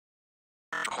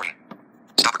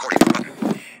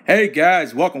Hey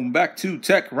guys, welcome back to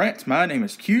Tech Rant. My name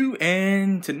is Q,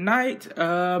 and tonight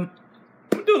I'm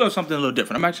gonna do something a little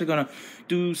different. I'm actually gonna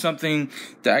do something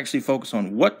to actually focus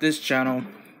on what this channel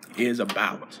is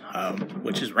about,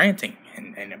 which is ranting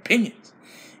and opinions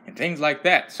and things like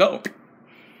that. So,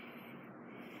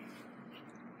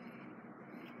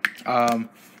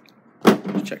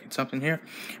 just checking something here.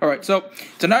 All right, so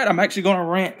tonight I'm actually gonna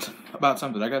rant about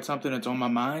something. I got something that's on my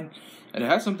mind. And it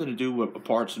has something to do with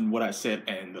parts in what I said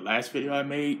in the last video I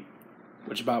made,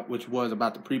 which was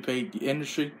about the prepaid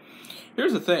industry.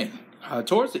 Here's the thing.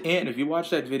 Towards the end, if you watch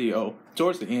that video,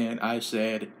 towards the end, I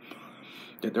said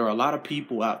that there are a lot of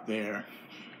people out there,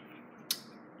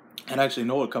 and I actually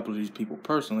know a couple of these people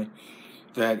personally,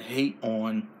 that hate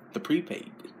on the prepaid.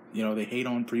 You know, they hate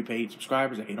on prepaid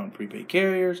subscribers, they hate on prepaid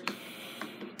carriers,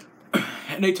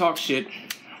 and they talk shit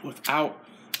without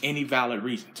any valid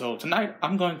reason. So tonight,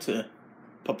 I'm going to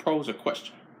propose a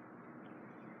question.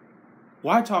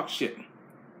 Why talk shit?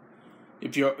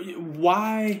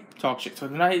 Why talk shit? So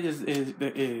tonight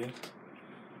the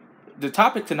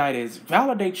topic tonight is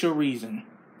validate your reason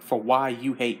for why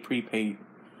you hate prepaid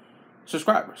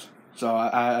subscribers. So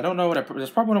I don't know that's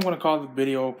probably what I'm going to call the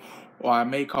video, or I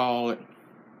may call it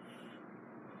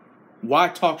why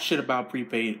talk shit about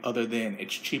prepaid other than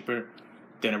it's cheaper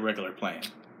than a regular plan.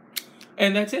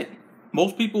 And that's it.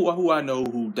 Most people who I know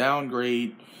who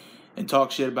downgrade and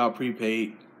talk shit about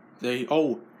prepaid,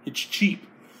 it's cheap,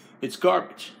 it's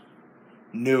garbage.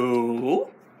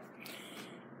 No.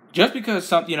 Just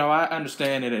because I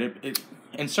understand that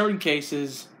in certain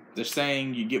cases, the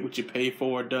saying you get what you pay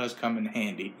for does come in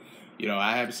handy.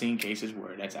 I have seen cases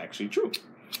where that's actually true.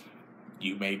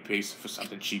 You may pay for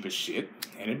something cheap as shit,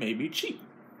 and it may be cheap.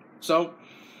 So,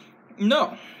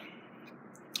 no.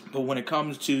 But when it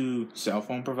comes to cell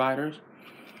phone providers,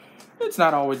 it's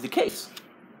not always the case.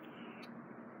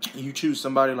 You choose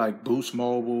somebody like Boost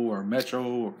Mobile or Metro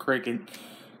or Cricket,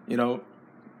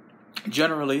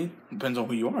 generally, depends on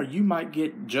who you are, you might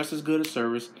get just as good a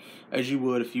service as you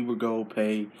would if you would go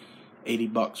pay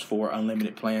 $80 for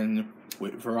unlimited plan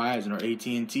with Verizon or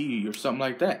AT&T or something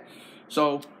like that.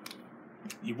 So,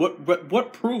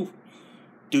 what proof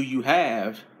do you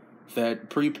have that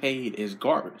prepaid is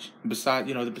garbage? Besides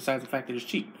the fact that it's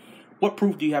cheap, what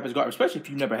proof do you have it's garbage? Especially if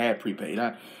you never had prepaid.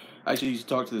 I actually used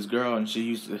to talk to this girl, and she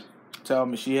used to tell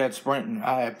me she had Sprint, and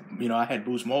I had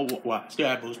Boost Mobile. Well, I still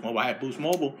had Boost Mobile. I had Boost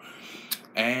Mobile,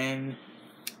 and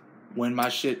when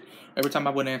every time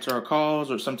I wouldn't answer her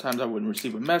calls, or sometimes I wouldn't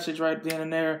receive a message right then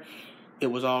and there, it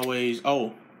was always,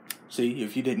 see,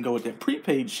 if you didn't go with that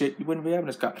prepaid shit, you wouldn't be having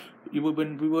this we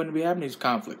wouldn't be having these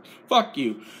conflicts. Fuck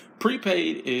you.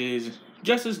 Prepaid is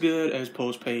just as good as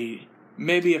postpaid,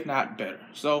 maybe if not better.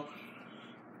 So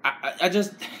I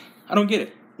don't get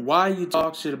it. Why you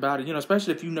talk shit about it?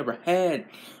 Especially if you never had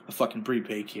a fucking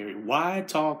prepaid carrier. Why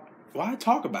talk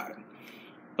about it?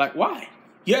 Like, why?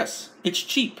 Yes, it's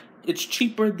cheap. It's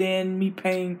cheaper than me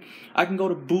paying. I can go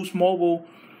to Boost Mobile,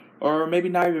 or maybe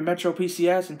not even Metro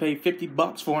PCS, and pay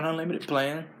 $50 for an unlimited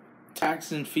plan.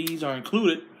 Taxes and fees are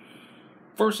included.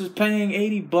 Versus paying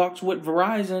 $80 with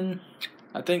Verizon.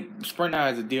 I think Sprint now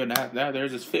has a deal now.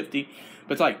 Theirs is $50,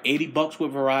 but it's like $80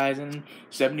 with Verizon,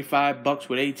 $75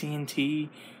 with AT&T.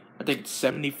 I think it's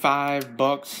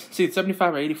 $75. See, it's $75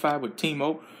 or $85 with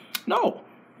T-Mobile. No,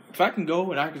 if I can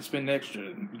go and I can spend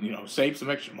extra, save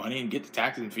some extra money and get the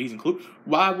taxes and fees included,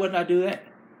 why wouldn't I do that?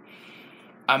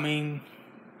 I mean,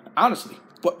 honestly,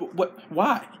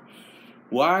 why?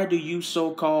 Why do you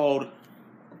so-called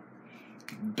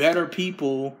better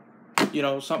people,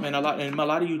 something a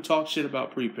lot of you talk shit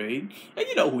about prepaid, and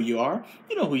you know who you are.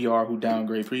 You know who you are who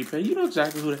downgrade prepaid. You know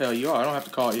exactly who the hell you are. I don't have to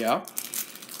call you out.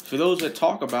 For those that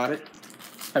talk about it,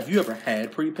 have you ever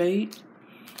had prepaid?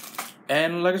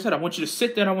 And like I said, I want you to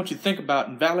sit there and I want you to think about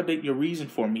and validate your reason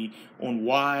for me on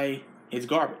why it's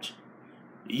garbage.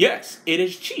 Yes, it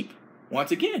is cheap,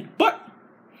 once again, but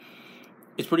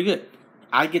it's pretty good.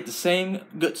 I get the same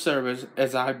good service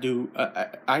as I do.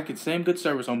 I get the same good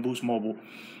service on Boost Mobile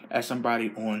as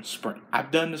somebody on Sprint.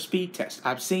 I've done the speed test.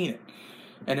 I've seen it.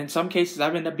 And in some cases,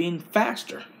 I've ended up being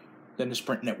faster than the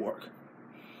Sprint network.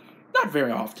 Not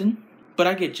very often, but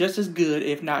I get just as good,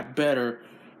 if not better,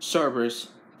 service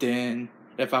than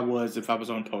if I was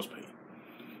on postpaid.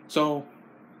 So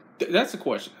that's the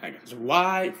question, I guess.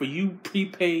 Why, for you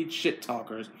prepaid shit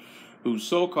talkers who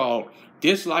so-called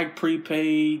dislike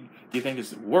prepaid, you think it's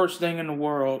the worst thing in the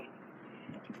world?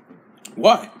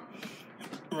 Why?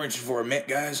 I'm reaching for a mint,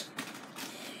 guys.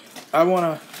 I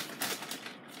want to...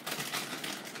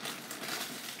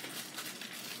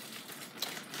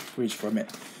 reach for a mint.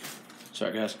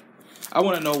 Sorry, guys. I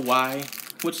want to know why.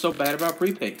 What's so bad about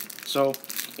prepaid? So,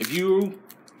 if you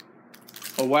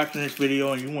are watching this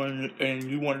video and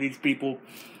you one of these people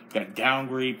that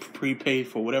downgrade prepaid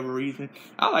for whatever reason,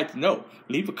 I'd like to know.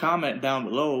 Leave a comment down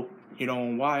below,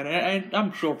 on why. And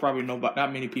I'm sure probably not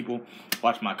many people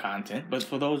watch my content, but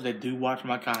for those that do watch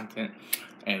my content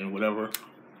and whatever,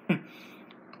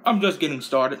 I'm just getting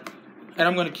started, and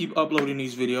I'm gonna keep uploading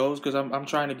these videos because I'm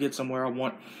trying to get somewhere. I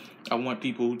want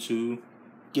people to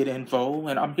get info,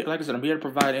 and like I said, I'm here to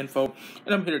provide info,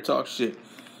 and I'm here to talk shit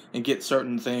and get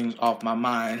certain things off my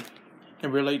mind. It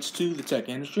relates to the tech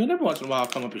industry, and every once in a while I'll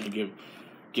come up here and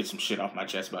get some shit off my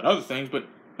chest about other things, but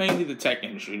mainly the tech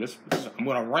industry. I'm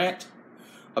going to rant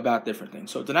about different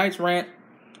things. So tonight's rant,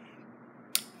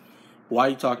 why are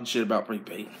you talking shit about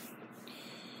prepaid?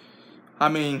 I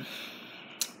mean,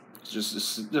 it's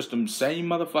just them same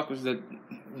motherfuckers that...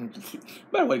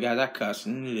 By the way, guys, I cuss,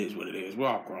 and it is what it is. We're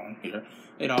all grown here.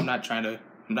 I'm not down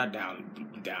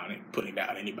and putting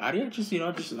down anybody. I just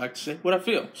like to say what I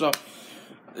feel. So,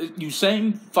 you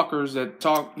same fuckers that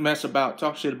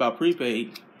talk shit about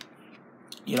prepaid,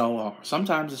 are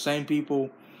sometimes the same people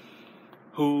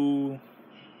who,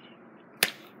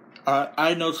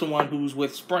 I know someone who's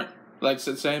with Sprint, like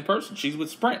the same person. She's with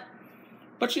Sprint,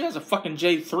 but she has a fucking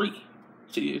J3.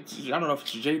 I don't know if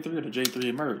it's a J3 or the J3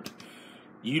 emerged.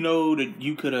 You know that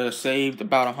you could have saved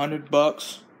about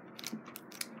 $100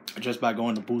 just by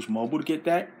going to Boost Mobile to get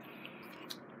that.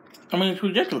 I mean, it's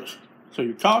ridiculous. So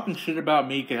you're talking shit about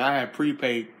me because I have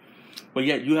prepaid, but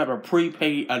yet you have a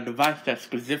device that's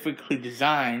specifically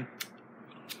designed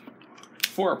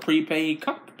for a prepaid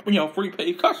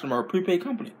customer, or prepaid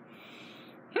company.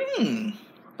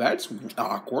 That's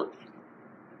awkward.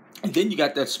 And then you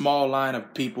got that small line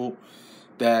of people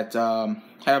that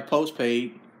have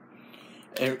postpaid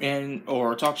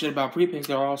or talk shit about prepaid.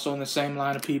 They're also in the same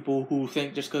line of people who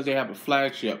think just because they have a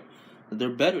flagship that they're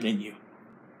better than you.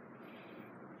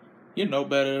 You're no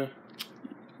better.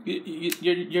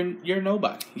 You're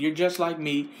nobody. You're just like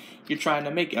me. You're trying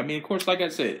to make it. I mean, of course, like I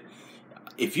said,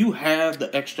 if you have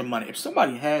the extra money, if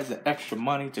somebody has the extra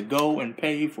money to go and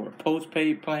pay for a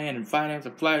postpaid plan and finance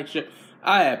a flagship,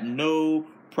 I have no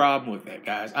problem with that,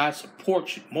 guys. I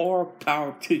support you. More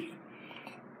power to you.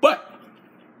 But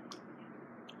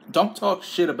don't talk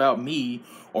shit about me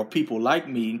or people like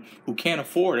me who can't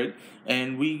afford it,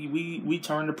 and we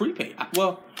turn to prepaid.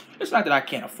 Well, it's not that I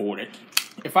can't afford it.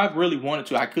 If I really wanted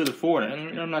to, I could afford it.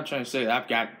 And I'm not trying to say that I've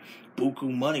got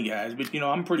buku money, guys, but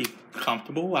I'm pretty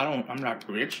comfortable. I'm not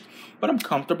rich, but I'm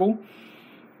comfortable.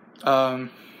 Pretty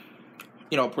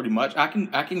much. I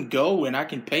can go and I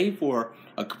can pay for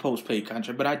a postpaid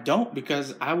contract, but I don't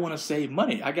because I want to save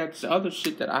money. I got other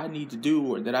shit that I need to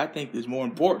do or that I think is more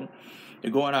important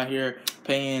than going out here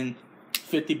paying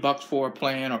 $50 for a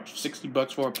plan or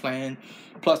 $60 for a plan,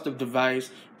 plus the device,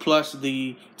 plus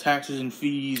the taxes and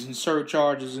fees and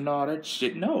surcharges and all that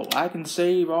shit. No, I can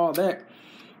save all that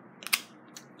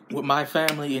with my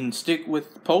family and stick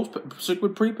with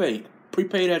prepaid.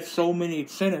 Prepaid has so many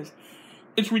incentives,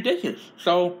 it's ridiculous.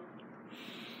 So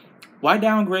why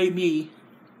downgrade me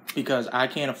because I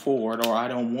can't afford or I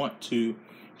don't want to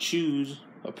choose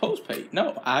a postpaid?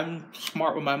 No, I'm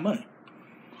smart with my money.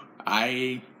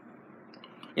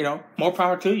 More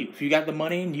power to you. If you got the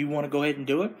money and you want to go ahead and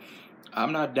do it,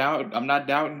 I'm not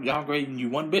downgrading you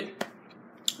one bit.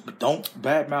 But don't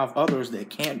badmouth others that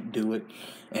can't do it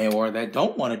or that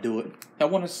don't want to do it, that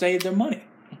want to save their money.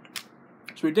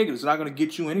 It's ridiculous. It's not going to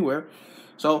get you anywhere.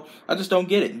 So I just don't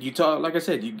get it. You talk, like I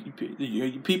said,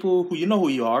 you people who know who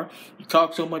you are. You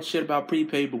talk so much shit about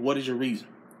prepaid, but what is your reason?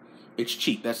 It's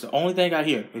cheap. That's the only thing I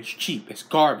hear. It's cheap. It's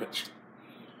garbage.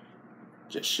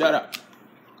 Just shut up.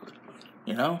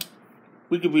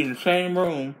 We could be in the same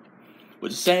room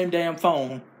with the same damn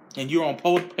phone, and you're on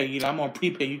postpaid, I'm on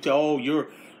prepaid. You tell, you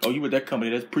with that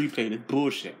company that's prepaid. It's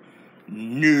bullshit.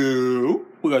 No,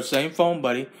 we got the same phone,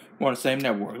 buddy. We're on the same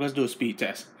network. Let's do a speed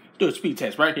test. Do a speed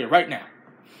test right here, right now.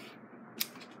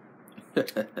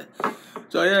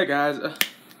 So yeah, guys,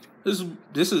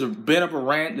 this is a bit of a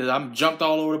rant that I'm jumped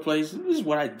all over the place. This is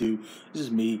what I do. This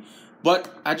is me,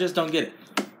 but I just don't get it.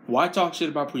 Why talk shit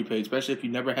about prepaid, especially if you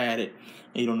never had it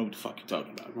and you don't know what the fuck you're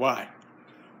talking about? Why?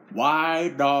 Why,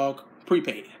 dog,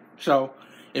 prepaid? So,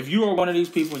 if you are one of these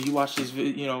people and you watch this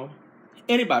video,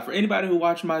 anybody who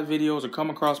watches my videos or come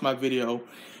across my video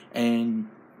and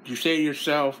you say to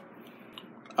yourself,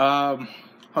 oh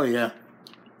yeah,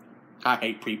 I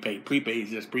hate prepaid. Prepaid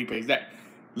is this, prepaid is that.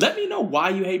 Let me know why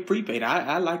you hate prepaid.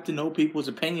 I like to know people's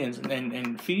opinions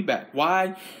and feedback.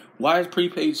 Why is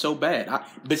prepaid so bad?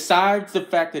 Besides the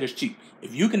fact that it's cheap.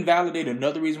 If you can validate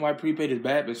another reason why prepaid is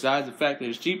bad besides the fact that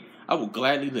it's cheap, I will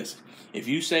gladly listen. If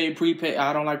you say prepaid,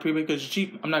 I don't like prepaid because it's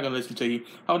cheap, I'm not going to listen to you.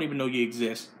 I don't even know you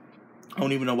exist. I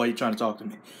don't even know why you're trying to talk to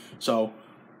me. So,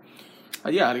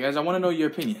 yeah, guys, I want to know your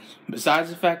opinions. Besides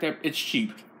the fact that it's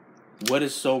cheap, what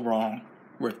is so wrong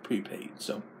with prepaid?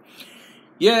 So,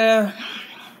 yeah,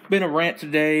 been a rant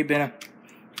today, been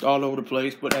all over the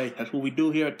place. But, hey, that's what we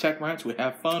do here at Tech Rants. We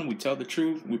have fun, we tell the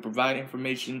truth, we provide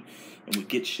information, and we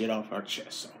get shit off our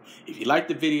chest. So, if you like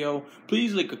the video,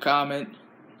 please leave a comment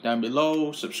down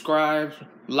below, subscribe,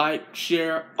 like,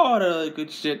 share, all the other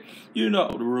good shit. You know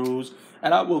the rules.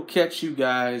 And I will catch you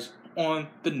guys on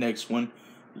the next one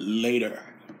later.